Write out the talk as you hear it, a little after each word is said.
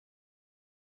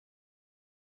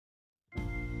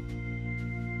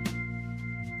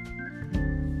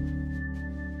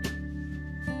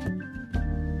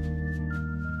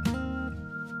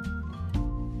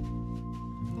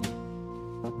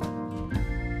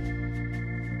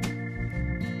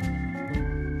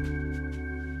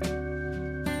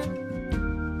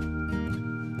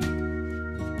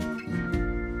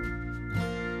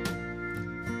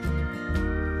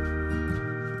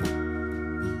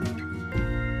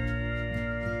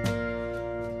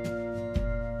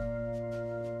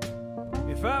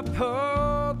If I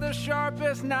pulled the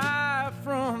sharpest knife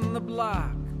from the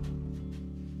block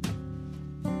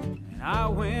and I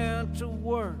went to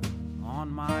work on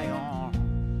my arm.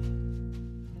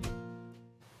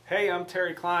 Hey, I'm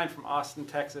Terry Klein from Austin,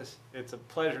 Texas. It's a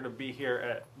pleasure to be here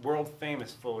at world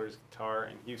famous Fuller's Guitar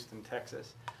in Houston,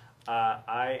 Texas.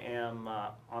 I am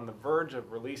on the verge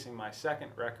of releasing my second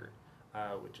record,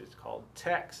 which is called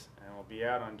Tex, and will be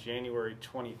out on January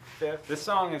 25th. This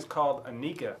song is called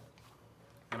Anika,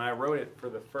 and I wrote it for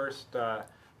the first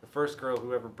girl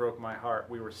who ever broke my heart.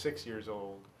 We were 6 years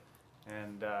old,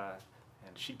 and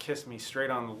she kissed me straight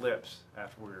on the lips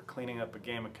after we were cleaning up a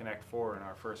game of Connect 4 in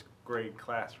our first grade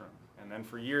classroom. And then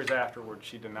for years afterward,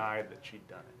 she denied that she'd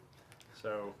done it.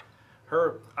 So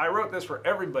I wrote this for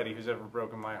everybody who's ever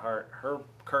broken my heart. Her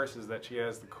curse is that she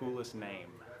has the coolest name.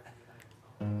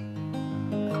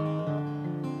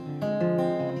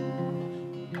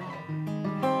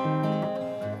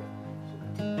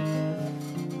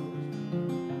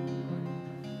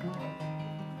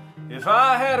 If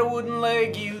I had a wooden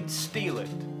leg, you'd steal it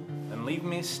and leave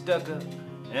me stuck up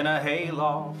in a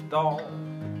hayloft all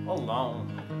alone.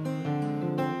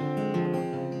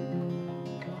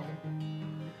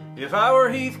 If I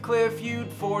were Heathcliff,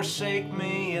 you'd forsake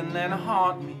me and then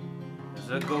haunt me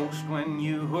as a ghost when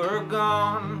you were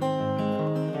gone.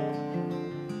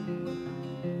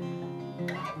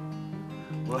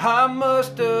 Well, I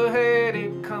must have had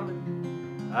it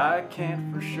coming, I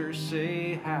can't for sure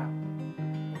say how.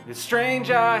 It's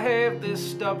strange I have this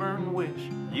stubborn wish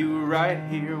you were right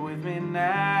here with me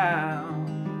now.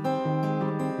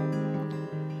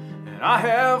 And I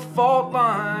have fault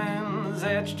lines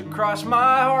etched across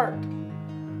my heart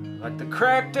like the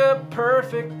cracked up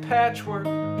perfect patchwork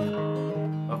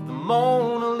of the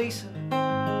Mona Lisa.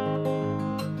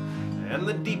 And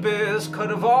the deepest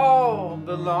cut of all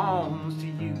belongs to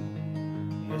you.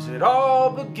 Yes, it all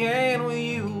began with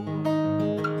you,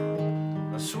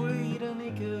 a sweet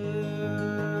Anika,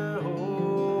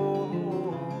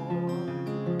 oh,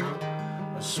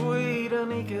 a sweet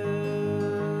Anika.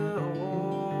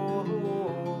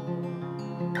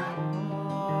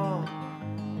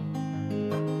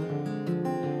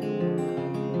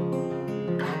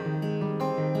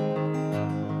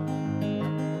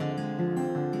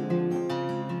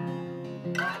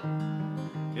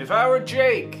 If I were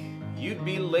Jake, you'd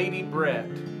be Lady Brett.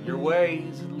 Your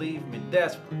ways would leave me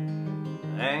desperate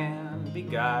and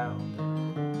beguiled.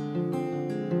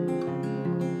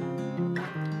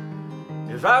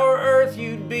 If I were Earth,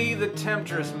 you'd be the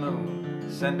temptress moon,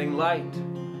 sending light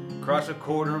across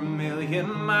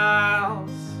 250,000 miles.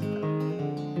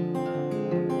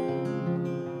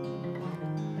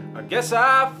 I guess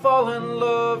I fall in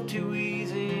love too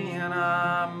easy and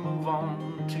I move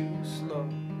on too slow.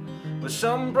 But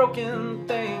some broken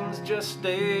things just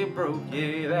stay broke,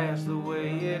 yeah, that's the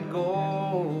way it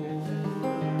goes.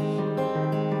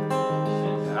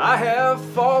 I have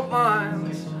fault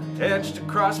lines etched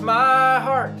across my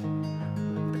heart,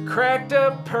 the cracked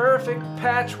up perfect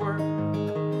patchwork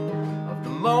of the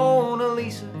Mona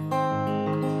Lisa.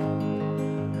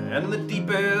 And the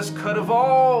deepest cut of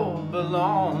all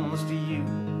belongs to you.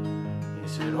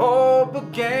 Yes, it all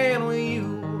began with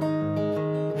you,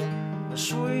 a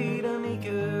sweet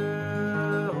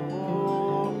Anika,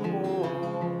 oh,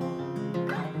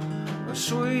 a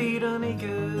sweet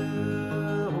Anika,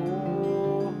 oh,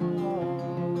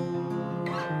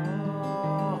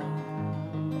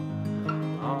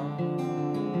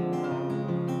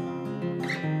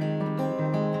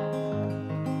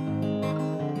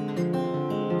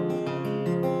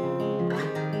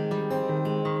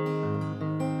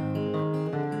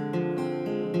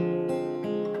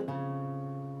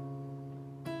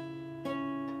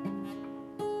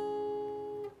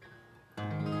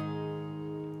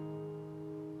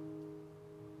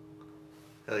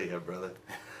 Hell yeah, brother.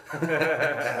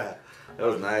 That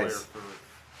was nice.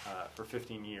 For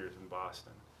 15 years in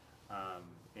Boston,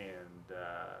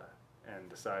 and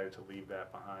decided to leave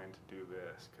that behind to do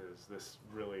this, because this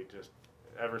really just,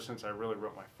 ever since I really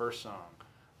wrote my first song,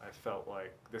 I felt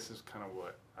like this is kind of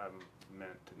what I'm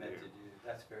meant to do.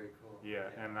 That's very cool. Yeah,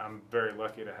 and I'm very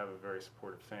lucky to have a very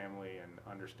supportive family and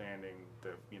understanding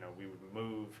that, you know, we would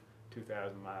move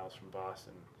 2,000 miles from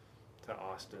Boston to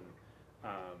Austin,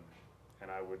 and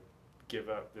I would give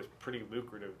up this pretty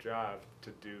lucrative job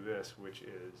to do this, which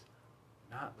is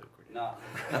not lucrative. No.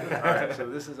 All right, so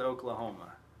this is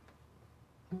Oklahoma.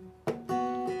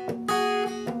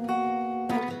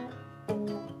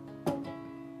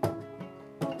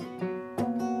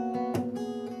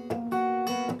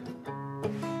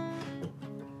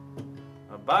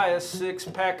 I buy a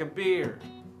 6-pack of beer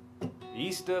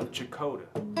east of Chakota.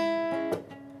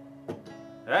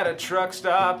 at a truck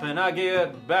stop and I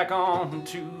get back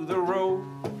onto the road.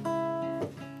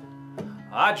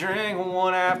 I drink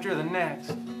one after the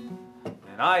next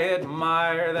and I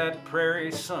admire that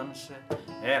prairie sunset,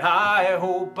 and I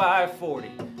hope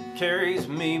I-40 carries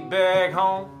me back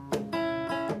home.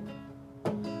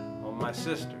 Well, my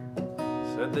sister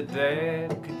said that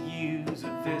Dad could use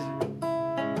a visit.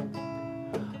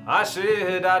 I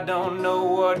said I don't know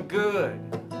what good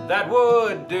that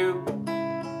would do.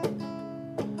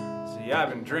 See, I've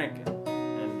been drinking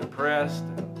and depressed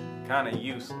and kinda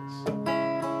useless.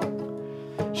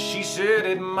 She said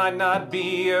it might not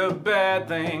be a bad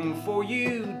thing for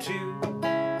you too.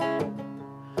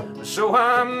 So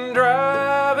I'm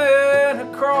driving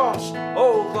across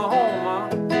Oklahoma,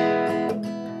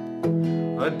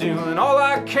 doing all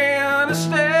I can to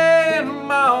stay in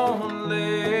my own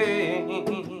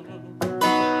lane.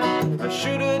 I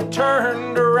should have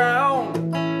turned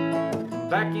around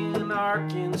back in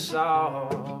Arkansas,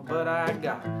 but I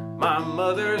got my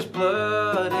mother's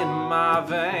blood in my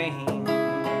veins.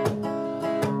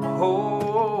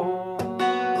 Oh,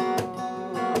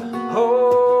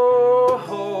 oh,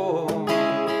 oh,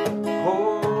 oh,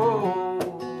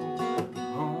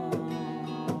 oh.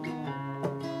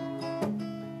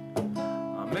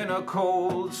 I'm in a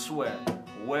cold sweat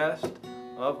west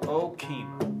of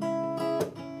Okemah.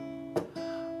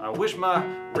 I wish my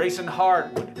racing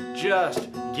heart would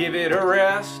just give it a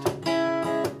rest.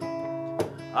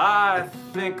 I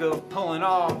think of pulling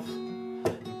off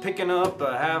and picking up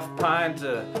a half pint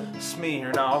of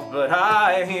Smirnoff, but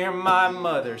I hear my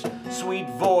mother's sweet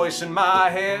voice in my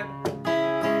head.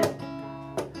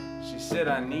 She said,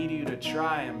 I need you to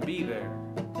try and be there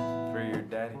for your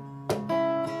daddy.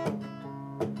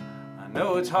 I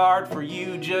know it's hard for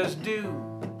you, just do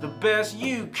the best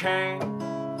you can.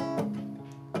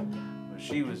 But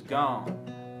she was gone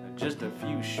just a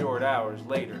few short hours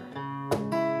later.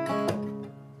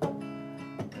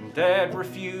 Dad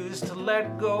refused to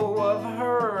let go of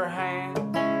her hand.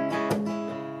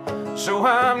 So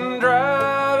I'm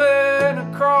driving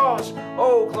across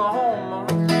Oklahoma,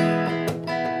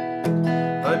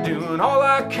 doing all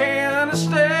I can to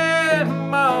stay in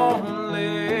my own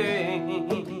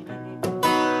lane.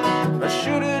 I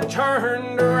should have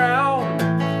turned around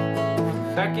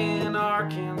back in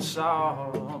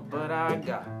Arkansas, but I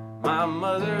got my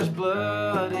mother's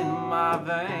blood in my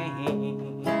veins.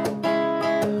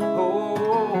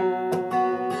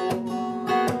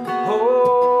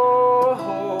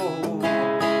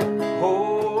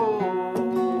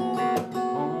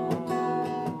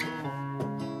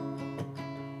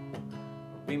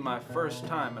 It'll be my first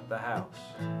time at the house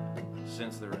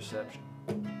since the reception.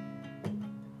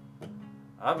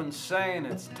 I've been saying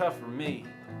it's tough for me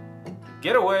to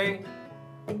get away.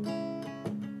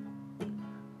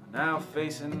 Now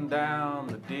facing down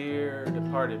the dear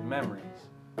departed memories.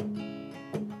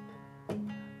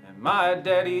 My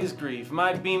daddy's grief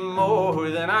might be more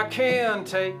than I can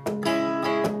take, but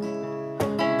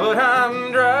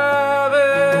I'm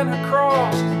driving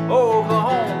across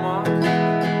Oklahoma,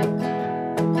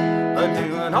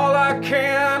 doing all I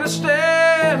can to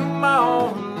stay in my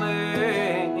own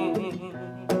lane.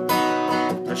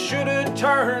 I should have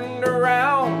turned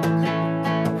around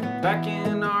back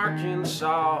in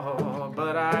Arkansas,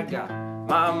 but I got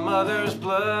my mother's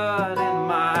blood in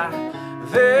my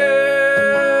veins.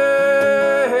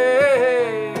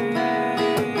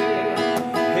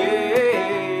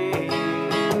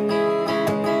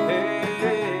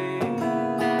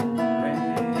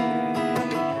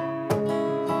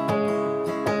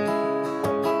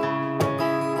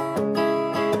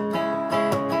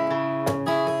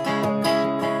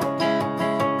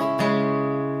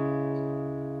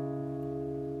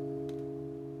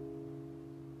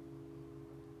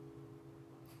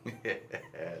 Yeah,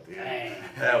 dude. Dang.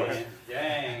 That was.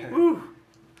 Dang. Woo.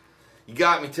 You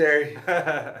got me, Terry.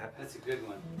 That's a good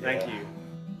one. Thank Yeah. you.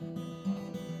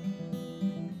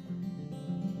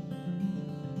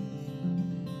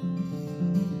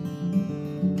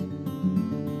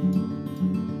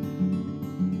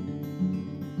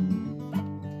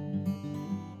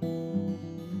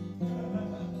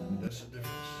 That's the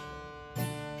difference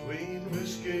between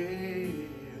whiskey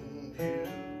and you.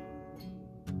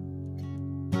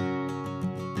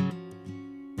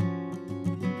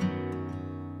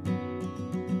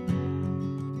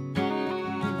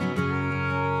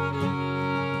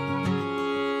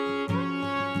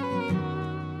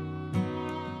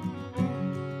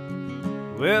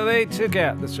 Well, they took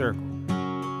out the circle,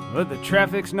 but the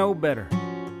traffic's no better.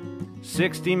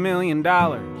 $60 million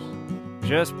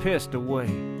just pissed away.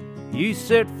 You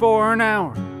sit for an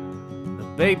hour, the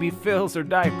baby fills her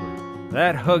diaper,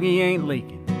 that Huggy ain't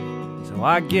leaking. so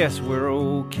I guess we're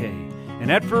okay.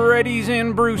 And at Ferretti's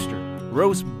in Brewster,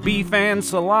 roast beef and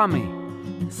salami,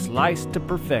 sliced to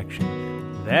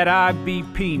perfection, that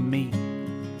IBP meat.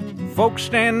 Folks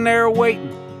stand there waiting,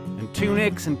 and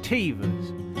tunics and tivas,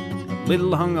 a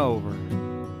little hungover,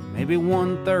 maybe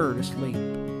 1/3 asleep.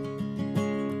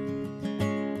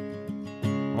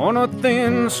 On a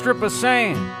thin strip of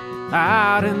sand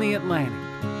out in the Atlantic,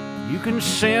 you can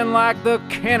sin like the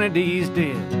Kennedys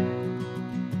did.